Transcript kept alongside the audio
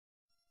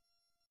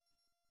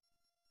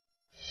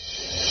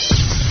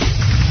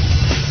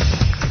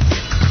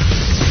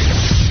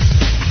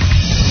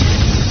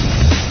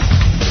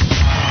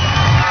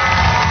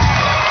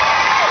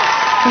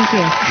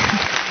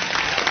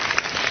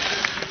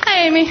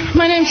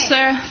my name's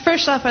Sarah.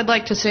 First off, I'd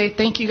like to say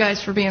thank you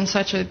guys for being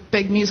such a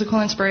big musical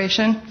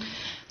inspiration.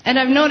 And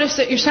I've noticed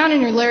that your sound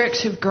and your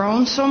lyrics have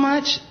grown so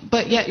much,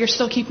 but yet you're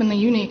still keeping the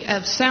unique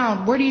Ev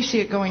sound. Where do you see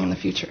it going in the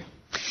future?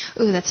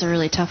 Ooh, that's a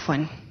really tough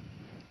one.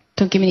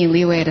 Don't give me any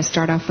leeway to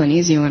start off with an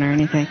easy one or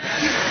anything.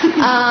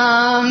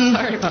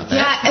 Sorry about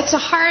that.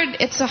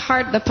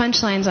 Yeah, the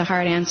punchline's a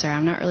hard answer.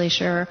 I'm not really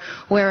sure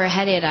where we're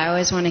headed. I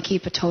always want to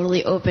keep a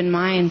totally open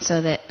mind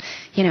so that,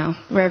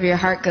 wherever your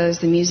heart goes,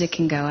 the music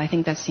can go. I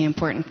think that's the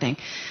important thing.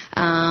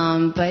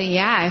 But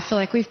yeah, I feel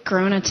like we've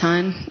grown a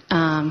ton.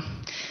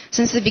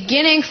 Since the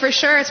beginning, for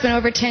sure. It's been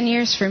over 10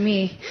 years for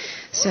me.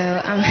 So,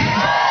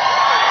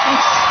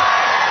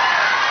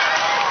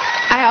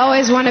 I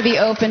always want to be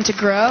open to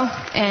grow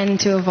and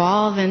to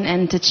evolve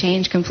and to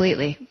change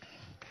completely.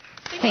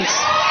 Thanks.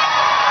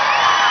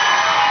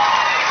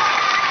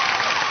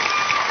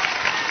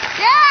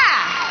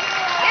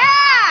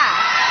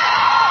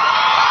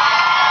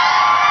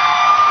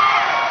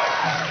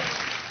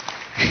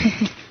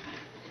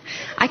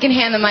 I can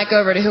hand the mic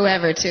over to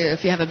whoever, too,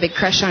 if you have a big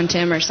crush on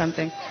Tim or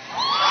something.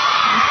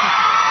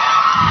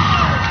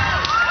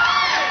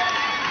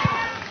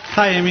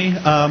 Hi, Amy.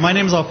 My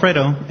name's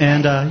Alfredo,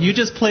 and you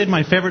just played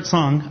my favorite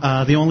song,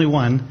 The Only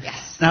One.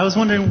 Yes. And I was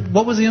wondering,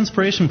 what was the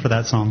inspiration for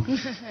that song?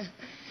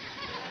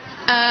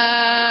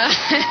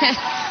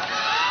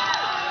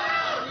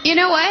 You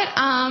know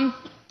what?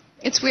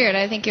 It's weird.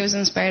 I think it was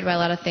inspired by a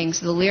lot of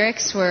things. The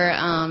lyrics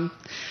were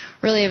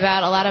really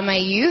about a lot of my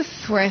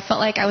youth, where I felt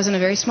like I was in a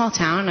very small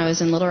town. I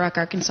was in Little Rock,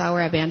 Arkansas,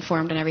 where a band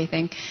formed and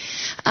everything.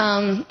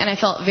 And I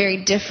felt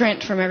very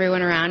different from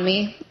everyone around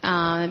me.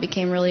 It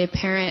became really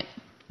apparent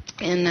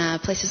in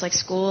places like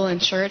school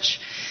and church.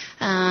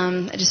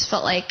 I just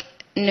felt like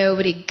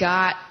nobody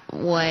got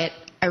what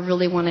I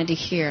really wanted to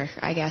hear,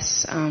 I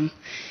guess.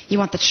 You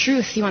want the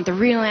truth, you want the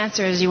real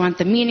answers, you want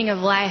the meaning of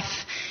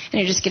life, and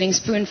you're just getting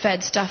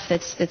spoon-fed stuff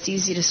that's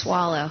easy to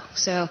swallow.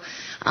 So,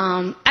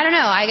 I don't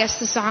know, I guess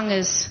the song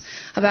is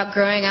about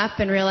growing up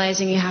and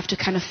realizing you have to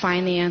kind of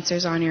find the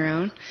answers on your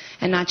own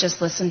and not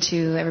just listen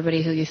to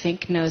everybody who you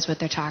think knows what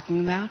they're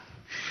talking about.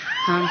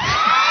 Thanks.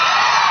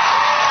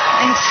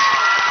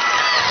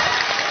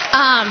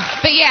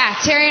 But yeah,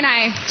 Terry and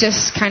I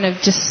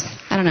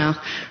I don't know,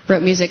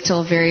 wrote music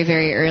till very,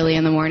 very early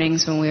in the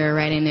mornings when we were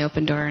writing The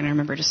Open Door, and I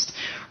remember just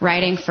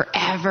writing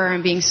forever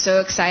and being so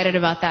excited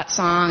about that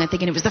song and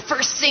thinking it was the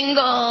first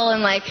single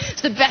and like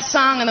it's the best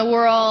song in the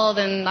world,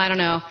 and I don't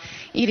know,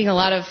 eating a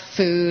lot of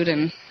food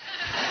and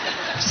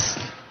just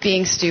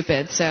being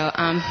stupid. So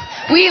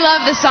we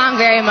love the song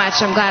very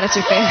much. I'm glad it's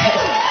your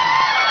favorite.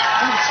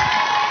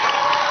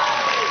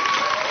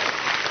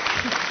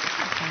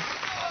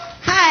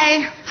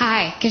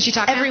 Hi. Can she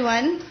talk now?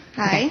 Everyone.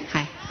 Hi. Okay.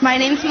 Hi. My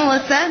name's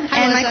Melissa, and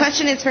Melissa. my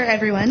question is for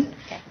everyone.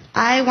 Okay.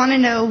 I want to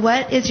know,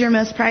 what is your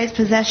most prized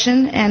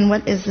possession and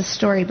what is the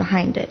story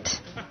behind it?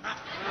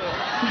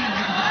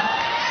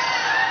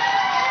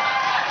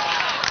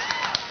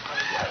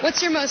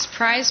 What's your most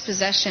prized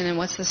possession and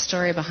what's the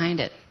story behind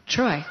it?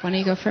 Troy, why don't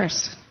you go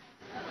first?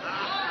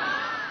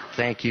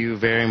 Thank you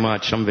very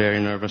much. I'm very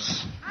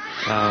nervous.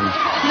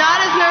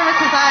 Not as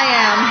nervous as I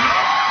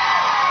am.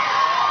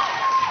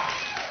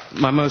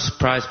 My most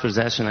prized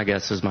possession, I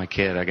guess, is my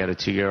kid. I got a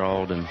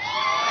 2-year-old, and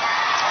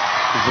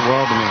he's the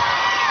world to me.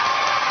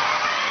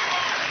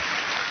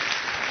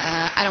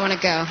 I don't want to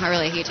go. I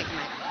really hate taking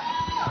my...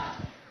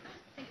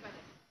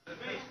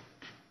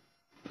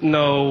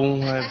 No,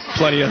 I have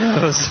plenty of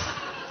those.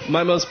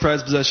 My most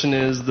prized possession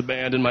is the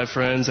band and my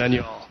friends and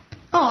y'all.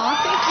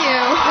 Aw, thank you.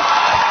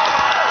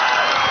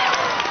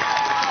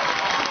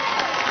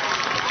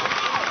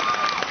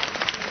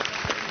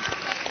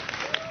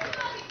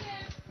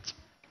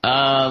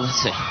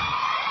 Let's see.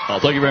 Oh,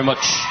 thank you very much.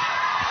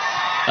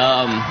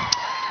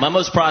 My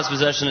most prized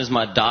possession is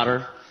my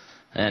daughter.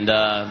 And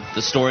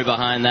the story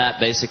behind that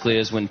basically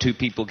is when two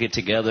people get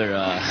together.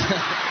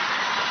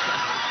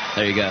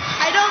 There you go.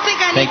 I don't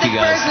think I need Thank you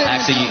guys. the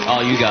Actually,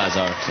 all you guys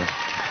are. So.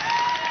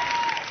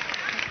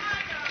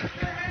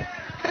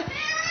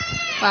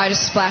 Wow, I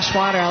just splashed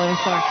water all over the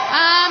floor.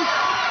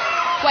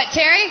 What,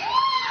 Terry?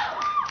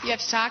 You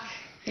have to talk?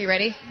 Are you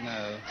ready?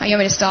 No. Oh, you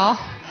want me to stall?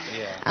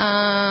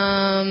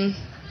 Yeah.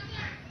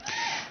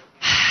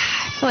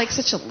 I feel like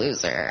such a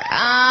loser.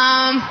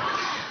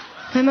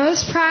 My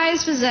most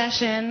prized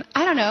possession,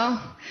 I don't know.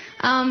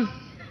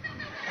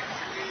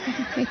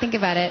 Let me think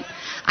about it.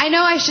 I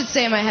know I should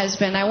say my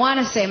husband. I want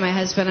to say my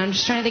husband. I'm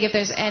just trying to think if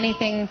there's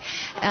anything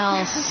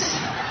else.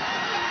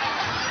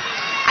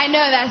 I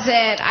know that's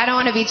it. I don't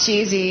want to be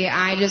cheesy.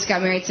 I just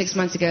got married 6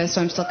 months ago, so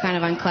I'm still kind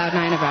of on cloud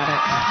 9 about it.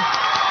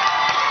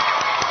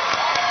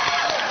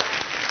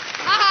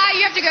 Haha,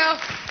 you have to go.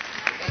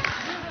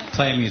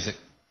 Play music.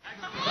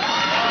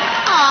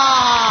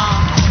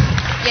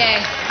 Aww.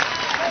 Yay.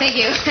 Thank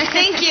you.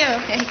 Thank you.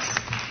 Thanks.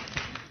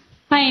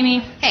 Hi, Amy.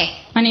 Hey.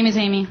 My name is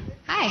Amy.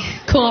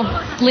 Hi. Cool.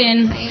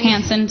 Lynn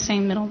Hansen,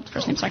 same middle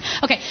first name, sorry.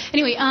 Okay,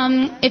 anyway,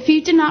 if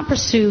you did not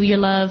pursue your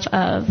love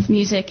of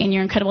music and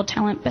your incredible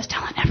talent, best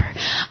talent ever,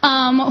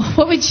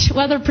 what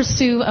other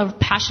pursuit of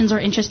passions or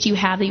interests do you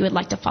have that you would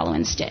like to follow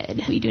instead?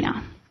 What do you do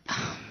now?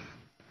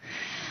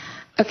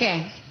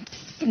 Okay.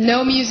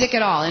 No music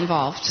at all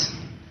involved.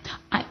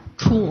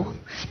 Cool.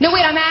 No,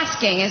 wait, I'm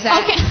asking. Is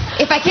that okay?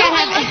 If I can't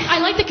I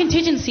like the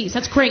contingencies.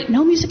 That's great.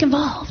 No music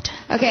involved.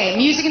 Okay,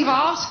 music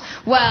involved?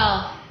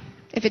 Well,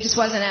 if it just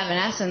wasn't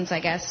Evanescence, I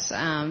guess.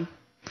 I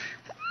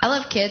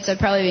love kids. I'd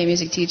probably be a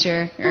music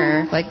teacher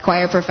or like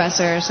choir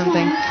professor or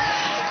something.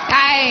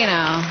 I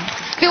know.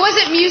 If it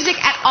wasn't music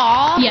at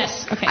all,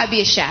 yes, okay. I'd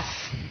be a chef.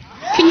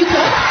 Can you cook?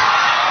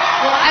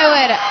 I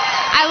would.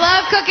 I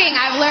love cooking.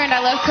 I've learned I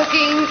love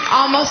cooking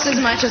almost as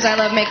much as I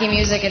love making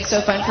music. It's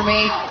so fun for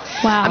me.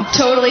 Wow. I'm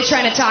totally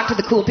trying to talk to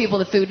the cool people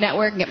at the Food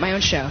Network and get my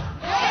own show.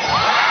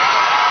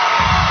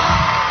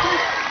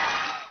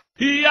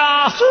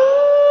 Yahoo!